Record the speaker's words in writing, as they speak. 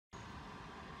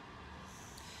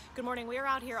Good morning. We are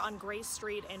out here on Grace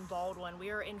Street in Baldwin. We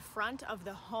are in front of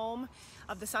the home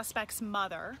of the suspect's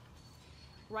mother.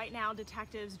 Right now,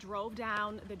 detectives drove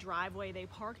down the driveway. They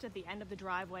parked at the end of the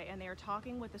driveway and they are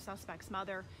talking with the suspect's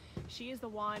mother. She is the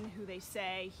one who they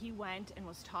say he went and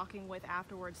was talking with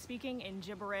afterwards, speaking in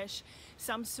gibberish,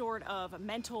 some sort of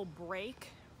mental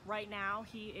break. Right now,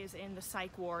 he is in the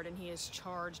psych ward and he is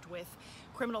charged with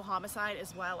criminal homicide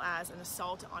as well as an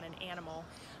assault on an animal.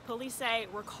 Police say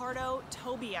Ricardo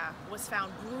Tobia was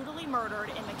found brutally murdered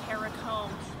in the Carrick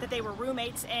home that they were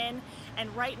roommates in.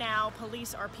 And right now,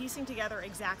 police are piecing together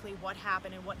exactly what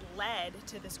happened and what led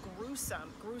to this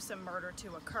gruesome murder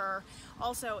to occur.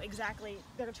 Also,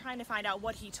 they're trying to find out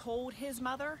what he told his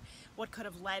mother, what could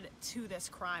have led to this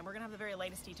crime. We're gonna have the very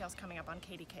latest details coming up on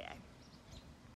KDKA.